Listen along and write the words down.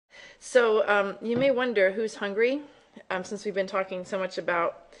So you may wonder who's hungry, since we've been talking so much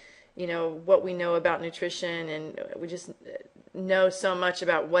about, what we know about nutrition, and we just know so much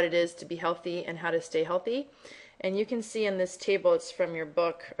about what it is to be healthy and how to stay healthy. And you can see in this table, it's from your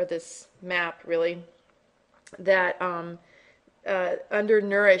book, or this map really, that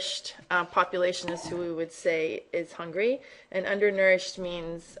undernourished population is who we would say is hungry. And undernourished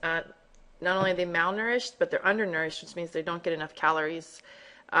means not only are they malnourished, but they're undernourished, which means they don't get enough calories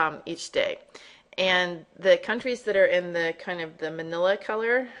each day. And the countries that are in the kind of the manila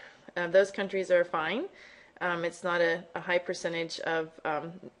color, those countries are fine. It's not a high percentage of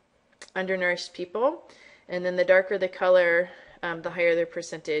undernourished people. And then the darker the color, the higher the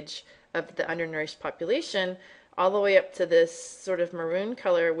percentage of the undernourished population, all the way up to this sort of maroon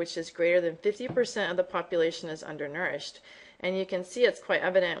color, which is greater than 50% of the population is undernourished. And you can see it's quite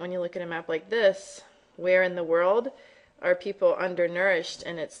evident when you look at a map like this, where in the world are people undernourished,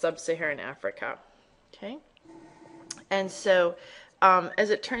 and it's sub-Saharan Africa. Okay? And so, as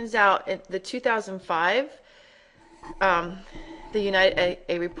it turns out, in the 2005, a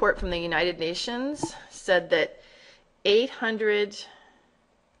report from the United Nations said that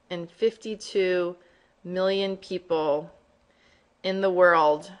 852 million people in the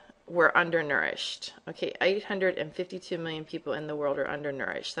world were undernourished. Okay, 852 million people in the world are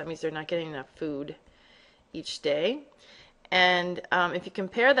undernourished. That means they're not getting enough food each day. And if you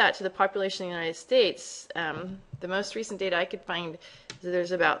compare that to the population of the United States, the most recent data I could find is that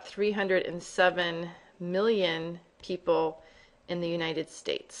there's about 307 million people in the United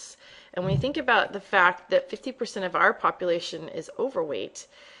States. And when you think about the fact that 50% of our population is overweight,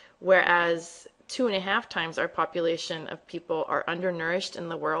 whereas 2.5 times our population of people are undernourished in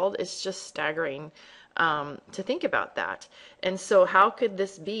the world, it's just staggering to think about that. And so how could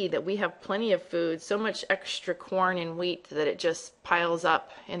this be that we have plenty of food, so much extra corn and wheat that it just piles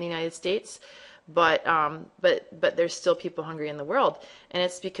up in the United States, but there's still people hungry in the world? And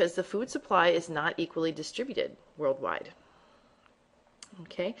it's because the food supply is not equally distributed worldwide.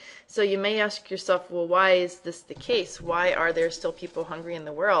 Okay, so you may ask yourself, well, why is this the case? Why are there still people hungry in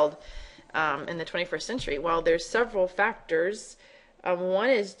the world in the 21st century? Well, there's several factors. One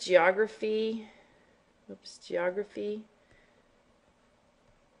is geography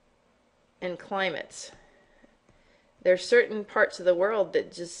and climate. There's certain parts of the world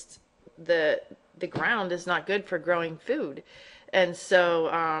that just the ground is not good for growing food, and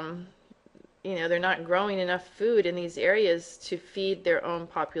so they're not growing enough food in these areas to feed their own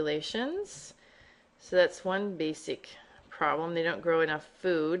populations. So that's one basic problem. They don't grow enough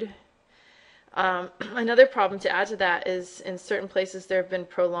food. Another problem to add to that is in certain places there have been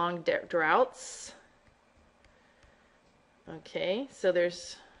prolonged droughts. Okay, so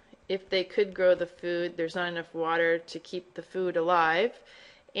if they could grow the food, there's not enough water to keep the food alive.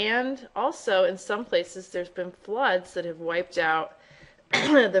 And also in some places there's been floods that have wiped out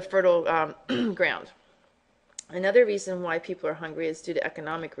the fertile ground. Another reason why people are hungry is due to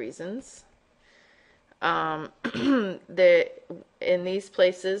economic reasons. In these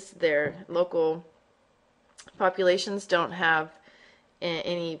places, their local populations don't have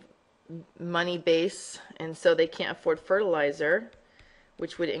any money base, and so they can't afford fertilizer,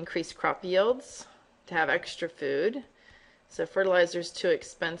 which would increase crop yields to have extra food. So fertilizer is too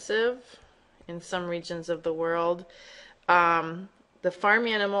expensive in some regions of the world. The farm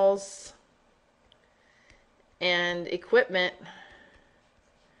animals and equipment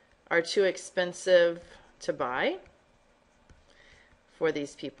are too expensive to buy for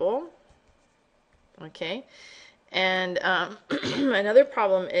these people. Okay, and another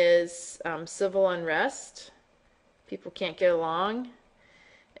problem is civil unrest. People can't get along,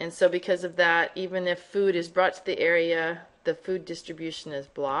 and so because of that, even if food is brought to the area, the food distribution is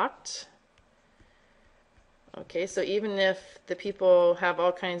blocked. Okay, so even if the people have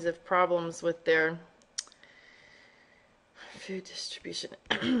all kinds of problems with their food distribution,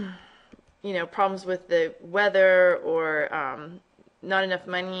 problems with the weather or not enough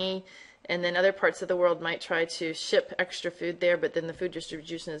money, and then other parts of the world might try to ship extra food there, but then the food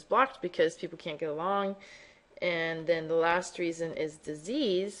distribution is blocked because people can't get along. And then the last reason is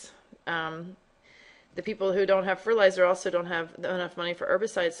disease. The people who don't have fertilizer also don't have enough money for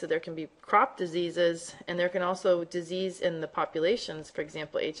herbicides, so there can be crop diseases, and there can also disease in the populations, for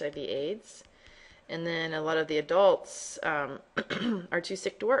example, HIV/AIDS. And then a lot of the adults are too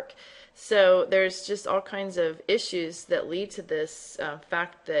sick to work. So there's just all kinds of issues that lead to this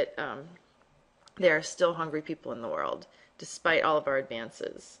fact that there are still hungry people in the world, despite all of our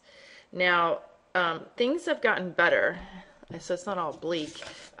advances. Now, things have gotten better. So it's not all bleak.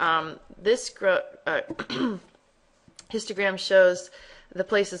 This histogram shows the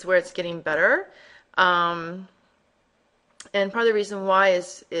places where it's getting better. And part of the reason why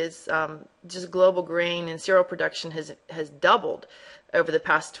is just global grain and cereal production has doubled over the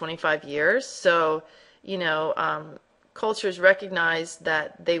past 25 years. So, you know, cultures recognized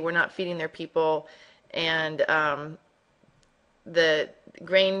that they were not feeding their people, and the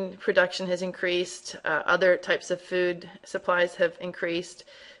grain production has increased. Other types of food supplies have increased.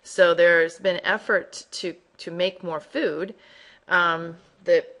 So there's been effort to make more food.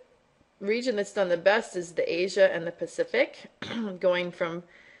 The region that's done the best is the Asia and the Pacific, going from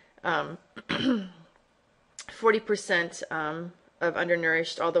 40% of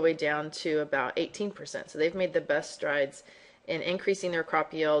undernourished all the way down to about 18%. So they've made the best strides in increasing their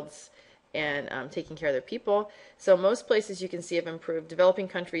crop yields and taking care of their people. So most places you can see have improved. Developing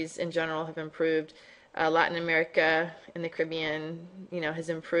countries in general have improved. Latin America and the Caribbean, you know, has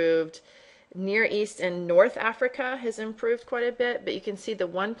improved. Near East and North Africa has improved quite a bit, but you can see the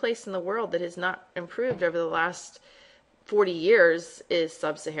one place in the world that has not improved over the last 40 years is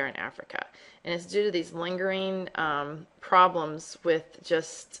Sub-Saharan Africa. And it's due to these lingering problems with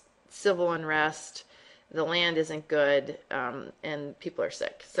just civil unrest. The land isn't good, and people are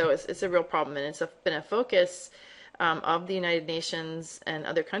sick. So it's a real problem, and it's been a focus of the United Nations and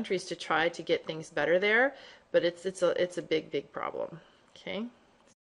other countries to try to get things better there, but it's a big problem. Okay.